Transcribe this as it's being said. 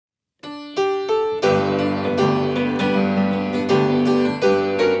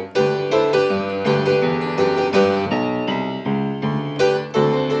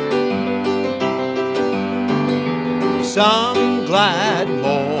some glad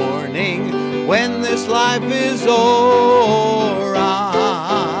morning when this life is o'er,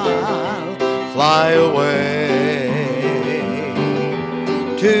 I'll fly away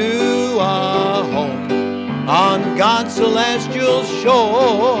to a home on God's celestial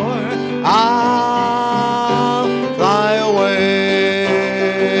shore. I'll fly away.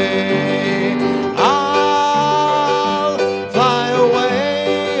 I'll fly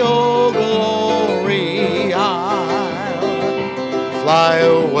away, oh glory. I'll fly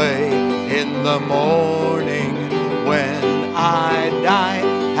away in the morning when I die.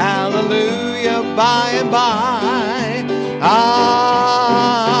 Hallelujah, by and by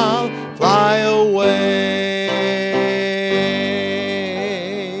I'll fly away.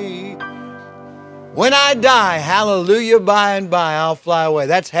 When I die, hallelujah, by and by I'll fly away.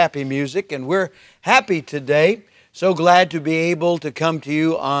 That's happy music, and we're happy today. So glad to be able to come to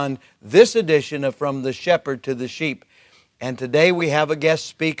you on this edition of From the Shepherd to the Sheep. And today we have a guest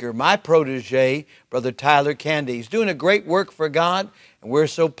speaker, my protege, Brother Tyler Candy. He's doing a great work for God, and we're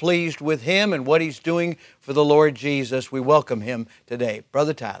so pleased with him and what he's doing for the Lord Jesus. We welcome him today.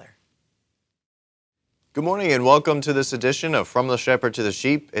 Brother Tyler. Good morning and welcome to this edition of From the Shepherd to the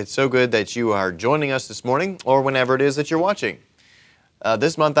Sheep. It's so good that you are joining us this morning or whenever it is that you're watching.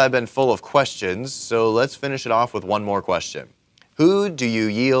 This month I've been full of questions, so let's finish it off with one more question. Who do you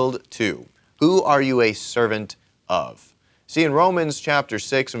yield to? Who are you a servant of? See, in Romans chapter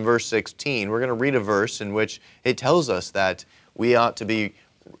 6 and verse 16, we're going to read a verse in which it tells us that we ought to be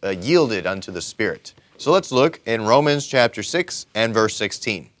yielded unto the Spirit. So let's look in Romans chapter 6 and verse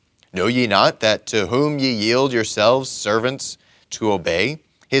 16. Know ye not that to whom ye yield yourselves servants to obey,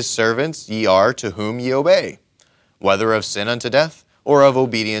 his servants ye are to whom ye obey, whether of sin unto death or of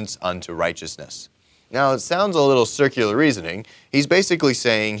obedience unto righteousness? Now, it sounds a little circular reasoning. He's basically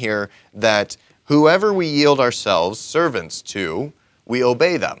saying here that whoever we yield ourselves servants to, we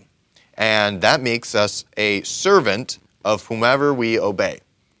obey them. And that makes us a servant of whomever we obey.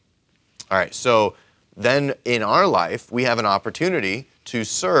 All right, so then in our life, we have an opportunity to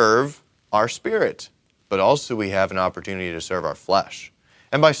serve our spirit, but also we have an opportunity to serve our flesh.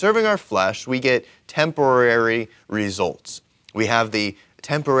 And by serving our flesh, we get temporary results. We have the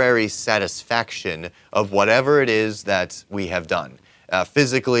temporary satisfaction of whatever it is that we have done,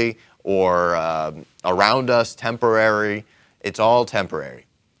 physically or around us, temporary. It's all temporary.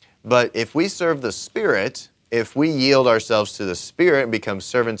 But if we serve the Spirit, if we yield ourselves to the Spirit and become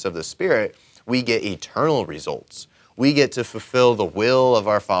servants of the Spirit, we get eternal results. We get to fulfill the will of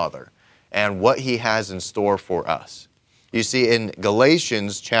our Father and what He has in store for us. You see, in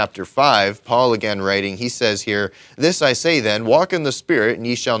Galatians chapter 5, Paul again writing, he says here, "This I say then, walk in the Spirit, and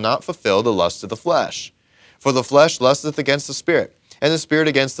ye shall not fulfill the lust of the flesh. For the flesh lusteth against the Spirit, and the Spirit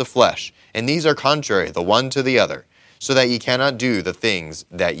against the flesh. And these are contrary, the one to the other, so that ye cannot do the things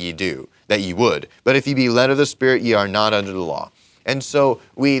that ye would. But if ye be led of the Spirit, ye are not under the law." And so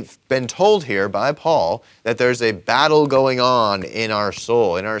we've been told here by Paul that there's a battle going on in our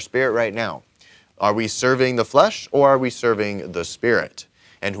soul, in our spirit right now. Are we serving the flesh or are we serving the Spirit?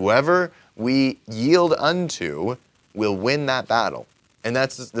 And whoever we yield unto will win that battle. And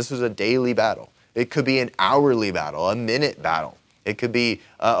this is a daily battle. It could be an hourly battle, a minute battle. It could be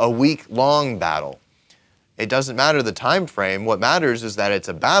a week-long battle. It doesn't matter the time frame. What matters is that it's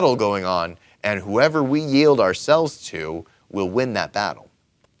a battle going on, and whoever we yield ourselves to will win that battle.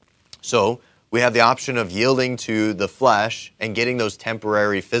 So we have the option of yielding to the flesh and getting those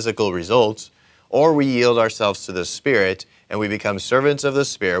temporary physical results, or we yield ourselves to the Spirit and we become servants of the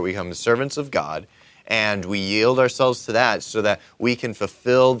Spirit, we become servants of God, and we yield ourselves to that so that we can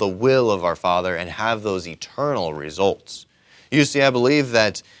fulfill the will of our Father and have those eternal results. You see, I believe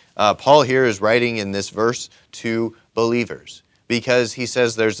that Paul here is writing in this verse to believers because he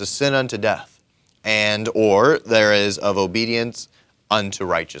says there's a sin unto death, or there is of obedience unto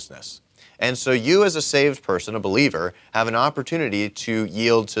righteousness. And so you as a saved person, a believer, have an opportunity to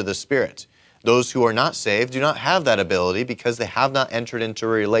yield to the Spirit. Those who are not saved do not have that ability because they have not entered into a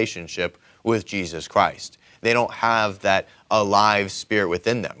relationship with Jesus Christ. They don't have that alive spirit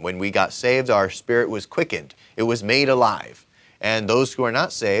within them. When we got saved, our spirit was quickened. It was made alive. And those who are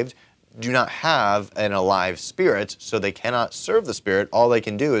not saved do not have an alive spirit, so they cannot serve the Spirit. All they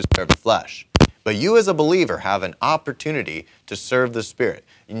can do is serve the flesh. But you as a believer have an opportunity to serve the Spirit.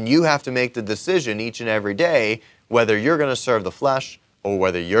 And you have to make the decision each and every day whether you're going to serve the flesh or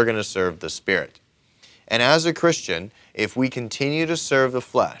whether you're going to serve the Spirit. And as a Christian, if we continue to serve the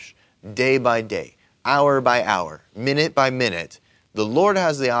flesh day by day, hour by hour, minute by minute, the Lord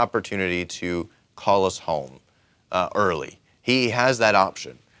has the opportunity to call us home early. He has that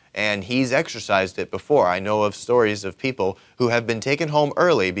option. and he's exercised it before. I know of stories of people who have been taken home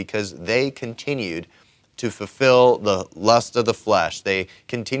early because they continued to fulfill the lust of the flesh. They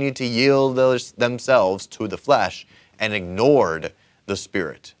continued to yield themselves to the flesh and ignored the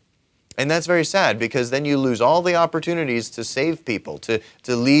Spirit. And that's very sad, because then you lose all the opportunities to save people, to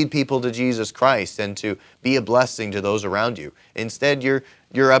lead people to Jesus Christ, and to be a blessing to those around you. Instead,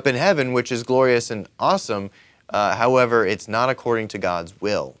 you're up in heaven, which is glorious and awesome. However, it's not according to God's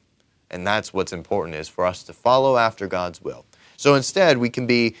will. And that's what's important, is for us to follow after God's will. So instead, we can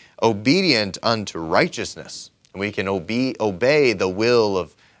be obedient unto righteousness. And we can obey the will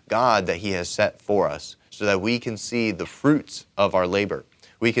of God that He has set for us, so that we can see the fruits of our labor.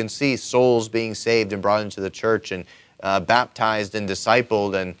 We can see souls being saved and brought into the church and baptized and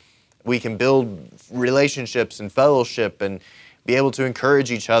discipled, and we can build relationships and fellowship and be able to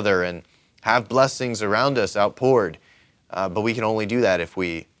encourage each other and have blessings around us outpoured. But we can only do that if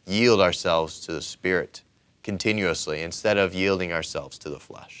we yield ourselves to the Spirit continuously instead of yielding ourselves to the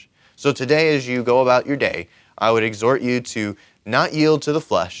flesh. So today, as you go about your day, I would exhort you to not yield to the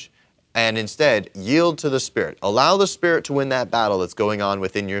flesh, and instead yield to the Spirit. Allow the Spirit to win that battle that's going on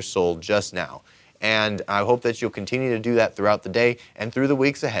within your soul just now. And I hope that you'll continue to do that throughout the day and through the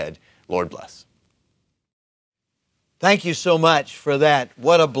weeks ahead. Lord bless. Thank you so much for that.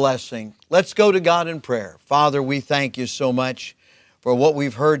 What a blessing. Let's go to God in prayer. Father, we thank you so much for what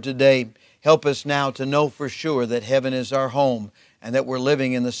we've heard today. Help us now to know for sure that heaven is our home and that we're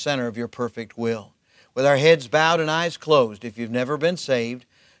living in the center of your perfect will. With our heads bowed and eyes closed, if you've never been saved,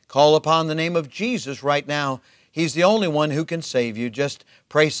 call upon the name of Jesus right now. He's the only one who can save you. Just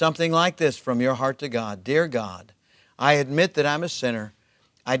pray something like this from your heart to God. Dear God, I admit that I'm a sinner.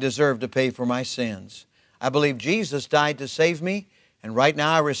 I deserve to pay for my sins. I believe Jesus died to save me, and right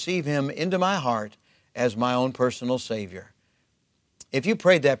now I receive Him into my heart as my own personal Savior. If you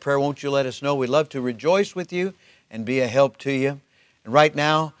prayed that prayer, won't you let us know? We'd love to rejoice with you and be a help to you. And right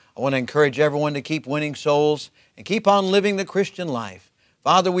now, I want to encourage everyone to keep winning souls and keep on living the Christian life.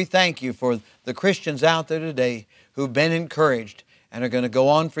 Father, we thank you for the Christians out there today who've been encouraged and are going to go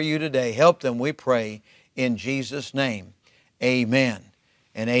on for you today. Help them, we pray, in Jesus' name. Amen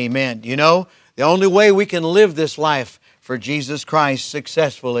and amen. You know, the only way we can live this life for Jesus Christ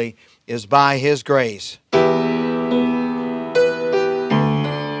successfully is by His grace.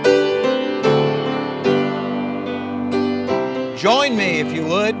 Join me if you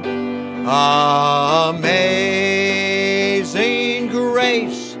would. Amazing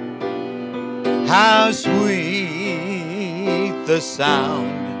grace, how sweet the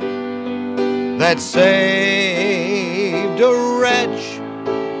sound that saved a wretch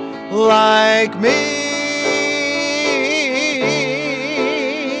like me.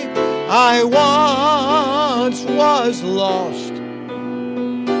 I once was lost,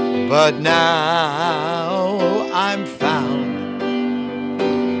 but now I'm found.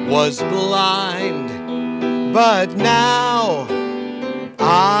 Was blind, but now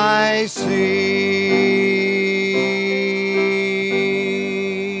I see.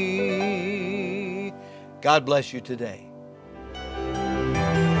 God bless you today.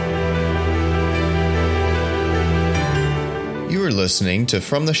 You are listening to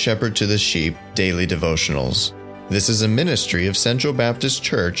From the Shepherd to the Sheep Daily Devotionals. This is a ministry of Central Baptist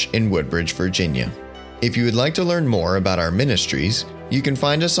Church in Woodbridge, Virginia. If you would like to learn more about our ministries, you can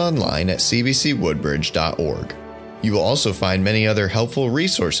find us online at cbcwoodbridge.org. You will also find many other helpful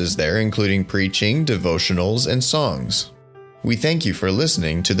resources there, including preaching, devotionals, and songs. We thank you for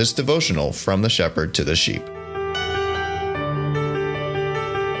listening to this devotional from the Shepherd to the Sheep.